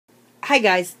Hi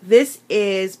guys, this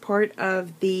is part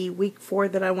of the week 4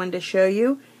 that I wanted to show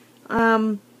you.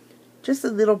 Just a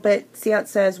little bit. See how it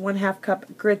says 1/2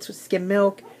 cup grits with skim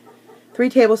milk, 3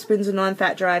 tablespoons of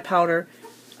non-fat dry powder,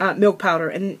 milk powder.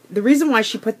 And the reason why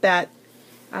she put that,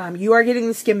 you are getting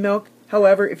the skim milk.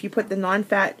 However, if you put the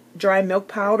non-fat dry milk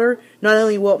powder, not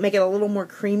only will it make it a little more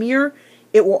creamier,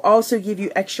 it will also give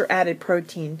you extra added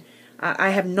protein. I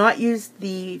have not used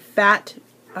the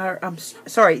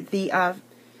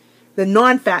the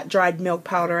non-fat dried milk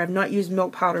powder. I've not used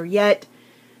milk powder yet.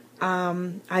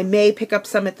 I may pick up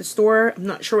some at the store. I'm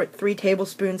not sure what 3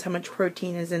 tablespoons, how much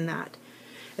protein is in that.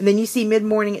 And then you see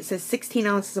mid-morning it says 16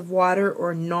 ounces of water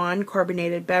or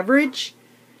non-carbonated beverage.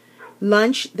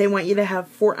 Lunch, they want you to have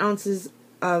 4 ounces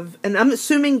of, and I'm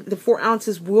assuming the 4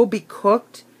 ounces will be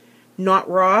cooked, not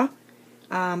raw,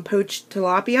 poached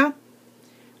tilapia.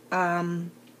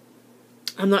 I'm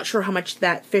not sure how much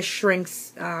that fish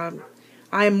shrinks.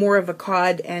 I am more of a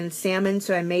cod and salmon,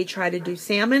 so I may try to do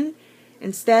salmon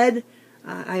instead.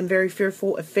 I am very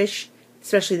fearful of fish,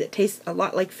 especially that tastes a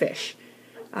lot like fish.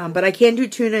 But I can do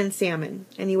tuna and salmon.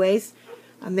 Anyways,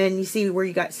 and then you see where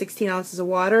you got 16 ounces of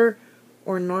water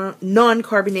or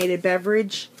non-carbonated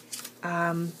beverage,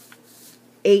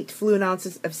 8 fluid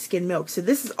ounces of skim milk. So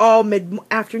this is all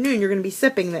mid-afternoon. You're going to be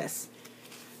sipping this.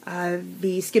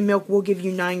 The skim milk will give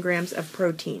you 9 grams of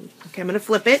protein. Okay, I'm going to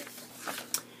flip it.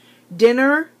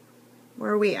 Dinner,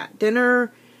 where are we at?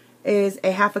 Dinner is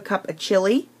a 1/2 cup of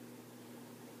chili.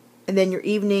 And then your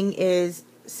evening is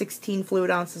 16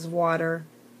 fluid ounces of water,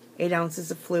 8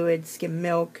 ounces of fluid, skim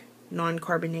milk,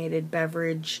 non-carbonated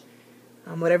beverage,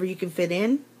 whatever you can fit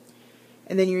in.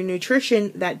 And then your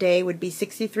nutrition that day would be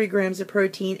 63 grams of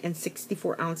protein and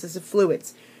 64 ounces of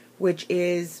fluids, which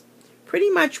is pretty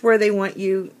much where they want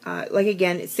you. Like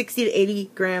again, it's 60 to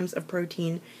 80 grams of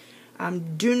protein.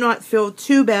 Do not feel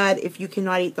too bad if you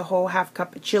cannot eat the whole 1/2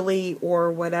 cup of chili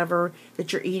or whatever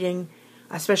that you're eating,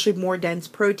 especially more dense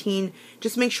protein.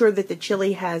 Just make sure that the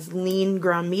chili has lean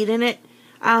ground meat in it.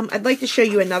 I'd like to show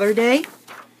you another day.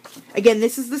 Again,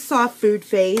 this is the soft food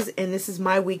phase, and this is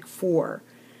my week 4.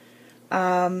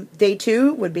 Day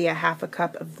 2 would be a 1/2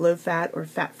 cup of low-fat or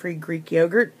fat-free Greek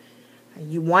yogurt.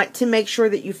 You want to make sure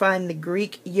that you find the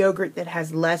Greek yogurt that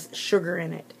has less sugar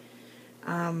in it.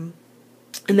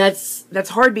 And that's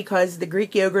hard because the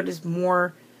Greek yogurt is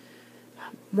more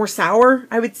sour,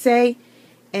 I would say,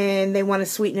 and they want to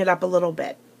sweeten it up a little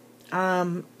bit.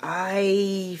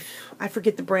 I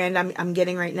forget the brand I'm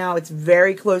getting right now. It's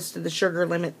very close to the sugar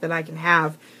limit that I can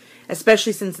have,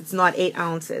 especially since it's not 8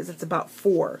 ounces. It's about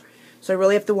 4. So I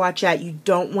really have to watch out. You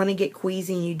don't want to get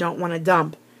queasy and you don't want to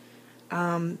dump.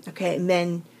 Okay, and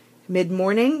then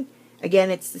mid-morning,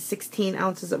 again, it's the 16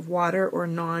 ounces of water or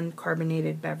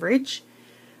non-carbonated beverage.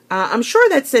 I'm sure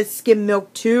that says skim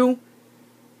milk too.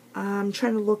 I'm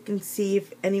trying to look and see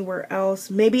if anywhere else.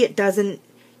 Maybe it doesn't.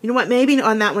 You know what? Maybe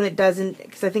on that one it doesn't,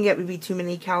 because I think it would be too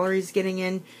many calories getting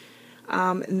in.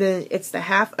 And then it's the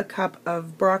 1/2 cup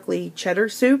of broccoli cheddar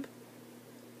soup.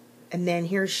 And then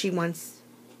here she wants,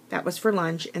 that was for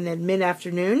lunch. And then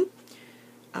mid-afternoon,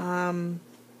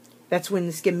 that's when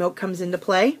the skim milk comes into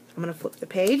play. I'm going to flip the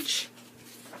page.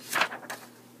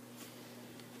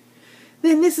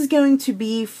 Then this is going to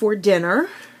be for dinner.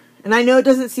 And I know it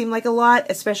doesn't seem like a lot,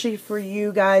 especially for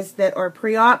you guys that are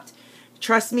pre-opt.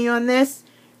 Trust me on this.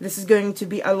 This is going to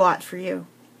be a lot for you.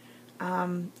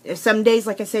 Some days,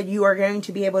 like I said, you are going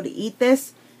to be able to eat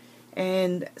this.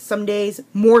 And some days,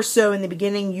 more so in the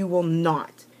beginning, you will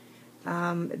not.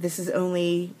 This is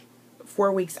only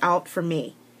 4 weeks out for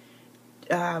me.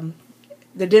 The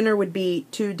dinner would be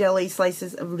 2 deli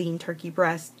slices of lean turkey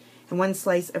breast and 1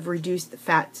 slice of reduced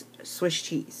fat Swiss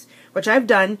cheese, which I've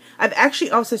done. I've actually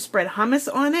also spread hummus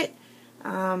on it.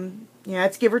 Yeah,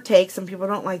 it's give or take. Some people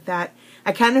don't like that.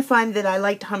 I kind of find that I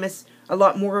liked hummus a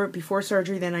lot more before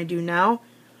surgery than I do now.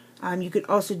 You could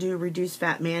also do reduced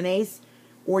fat mayonnaise,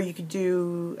 or you could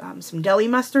do some deli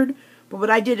mustard. But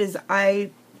what I did is I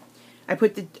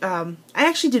put the, I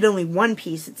actually did only 1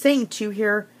 piece. It's saying 2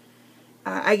 here.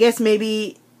 I guess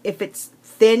maybe if it's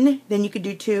thin, then you could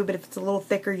do 2, but if it's a little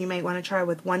thicker, you might want to try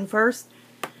with 1 first.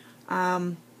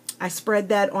 I spread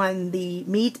that on the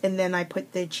meat, and then I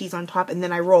put the cheese on top, and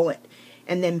then I roll it,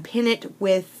 and then pin it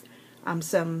with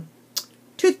some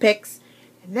toothpicks,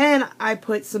 and then I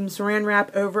put some saran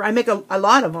wrap over. I make a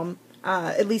lot of them,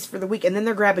 at least for the week, and then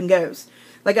they're grab and goes.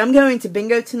 Like, I'm going to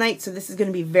bingo tonight, so this is going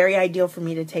to be very ideal for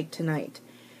me to take tonight.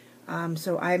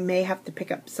 So I may have to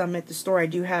pick up some at the store.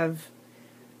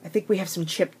 I think we have some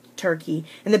chipped turkey.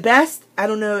 And the best, I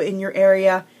don't know in your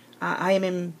area, I am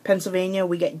in Pennsylvania.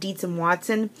 We get Dietz and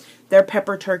Watson. Their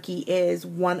pepper turkey is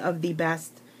one of the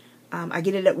best I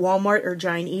get it at Walmart or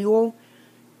Giant Eagle.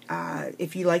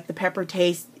 If you like the pepper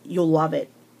taste, you'll love it.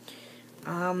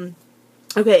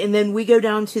 Okay, and then we go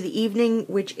down to the evening,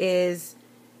 which is,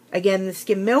 again, the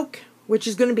skim milk, which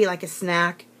is going to be like a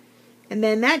snack. And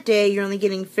then that day, you're only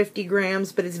getting 50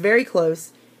 grams, but it's very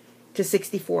close to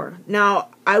 64. Now,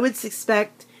 I would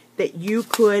suspect that you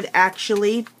could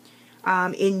actually,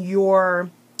 in your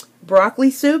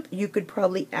broccoli soup, you could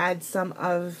probably add some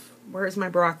of, where's my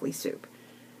broccoli soup?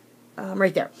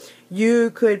 Right there. You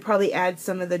could probably add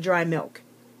some of the dry milk,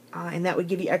 and that would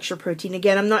give you extra protein.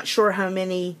 Again, I'm not sure how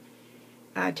many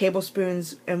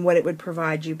tablespoons and what it would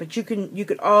provide you, but you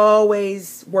could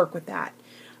always work with that.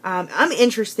 I'm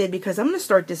interested because I'm going to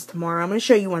start this tomorrow. I'm going to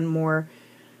show you one more.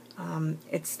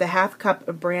 It's the half cup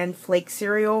of bran flake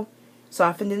cereal,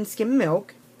 softened in skim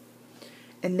milk,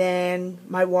 and then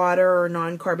my water or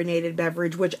non-carbonated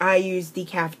beverage, which I use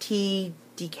decaf tea,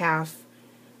 decaf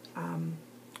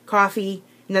coffee.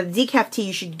 Now, the decaf tea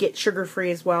you should get sugar-free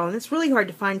as well, and it's really hard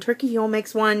to find. Turkey Hill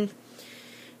makes one.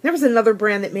 There was another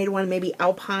brand that made one, maybe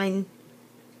Alpine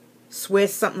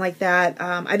Swiss, something like that.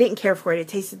 I didn't care for it. It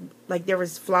tasted like there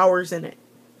was flowers in it.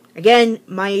 Again,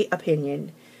 my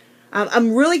opinion.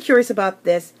 I'm really curious about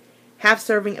this half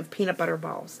serving of peanut butter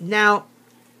balls. Now,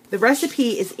 the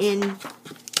recipe is in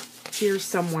here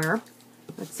somewhere.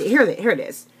 Let's see. Here it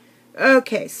is.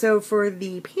 Okay, so for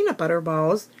the peanut butter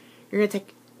balls, you're going to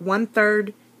take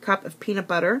 1/3 cup of peanut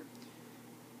butter.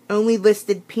 Only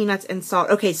listed peanuts and salt.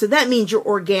 Okay, so that means you're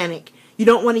organic. You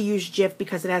don't want to use Jif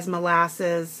because it has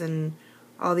molasses and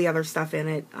all the other stuff in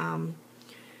it.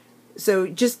 So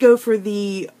just go for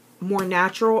the more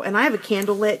natural. And I have a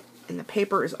candle lit, and the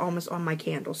paper is almost on my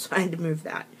candle, so I had to move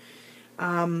that.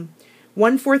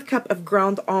 1/4 cup of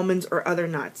ground almonds or other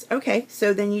nuts. Okay,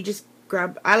 so then you just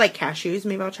grab, I like cashews.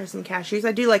 Maybe I'll try some cashews.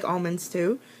 I do like almonds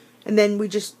too. And then we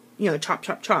just, chop,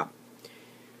 chop, chop.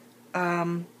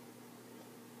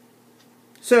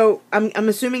 So I'm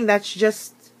assuming that's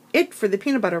just it for the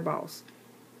peanut butter balls.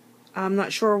 I'm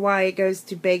not sure why it goes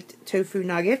to baked tofu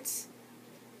nuggets.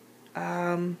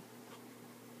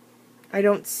 I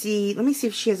don't see, let me see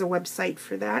if she has a website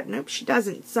for that. Nope, she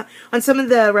doesn't. So, on some of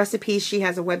the recipes, she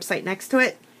has a website next to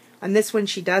it. On this one,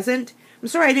 she doesn't. I'm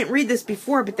sorry I didn't read this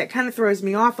before, but that kind of throws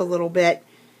me off a little bit.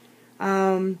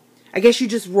 I guess you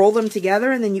just roll them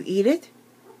together and then you eat it.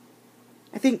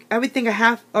 I would think a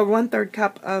 1/3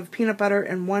 cup of peanut butter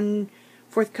and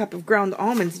 1/4 cup of ground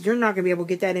almonds. You're not going to be able to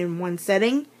get that in one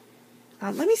setting.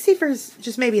 Let me see if there's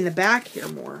just maybe in the back here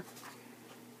more.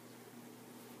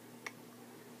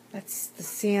 That's the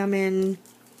salmon.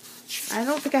 I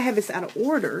don't think I have this out of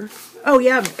order. Oh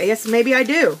yeah, I guess maybe I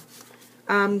do.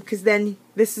 Because then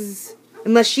this is,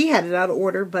 unless she had it out of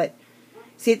order, but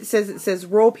see it says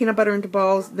roll peanut butter into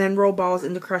balls, then roll balls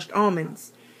into crushed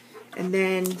almonds. And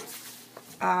then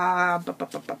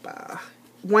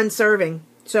 1 serving.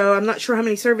 So I'm not sure how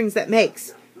many servings that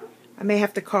makes. I may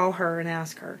have to call her and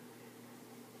ask her.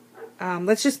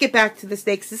 Let's just get back to the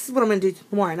steaks. This is what I'm going to do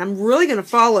tomorrow, and I'm really going to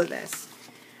follow this.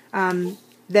 Then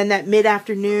that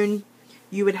mid-afternoon,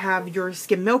 you would have your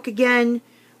skim milk again.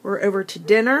 We're over to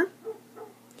dinner.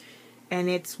 And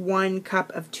it's 1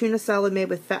 cup of tuna salad made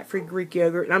with fat-free Greek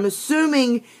yogurt. And I'm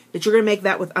assuming that you're going to make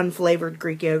that with unflavored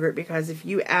Greek yogurt, because if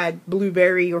you add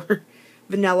blueberry or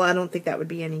vanilla, I don't think that would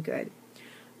be any good.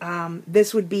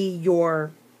 This would be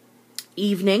your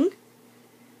evening.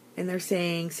 And they're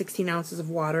saying 16 ounces of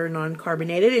water,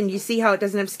 non-carbonated. And you see how it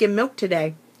doesn't have skim milk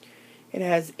today. It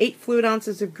has 8 fluid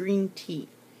ounces of green tea.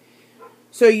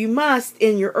 So you must,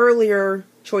 in your earlier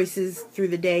choices through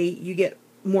the day, you get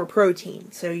more protein.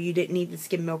 So you didn't need the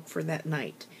skim milk for that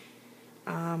night.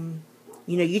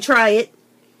 You try it.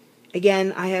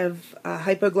 Again, I have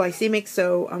hypoglycemic,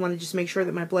 so I want to just make sure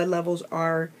that my blood levels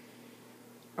are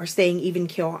staying even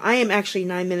keel. I am actually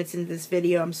 9 minutes into this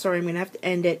video. I'm sorry, I'm going to have to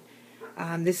end it.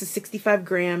 This is 65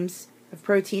 grams of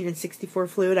protein and 64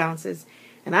 fluid ounces.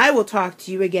 And I will talk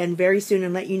to you again very soon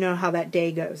and let you know how that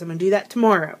day goes. I'm going to do that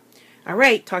tomorrow. All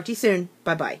right, talk to you soon.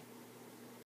 Bye-bye.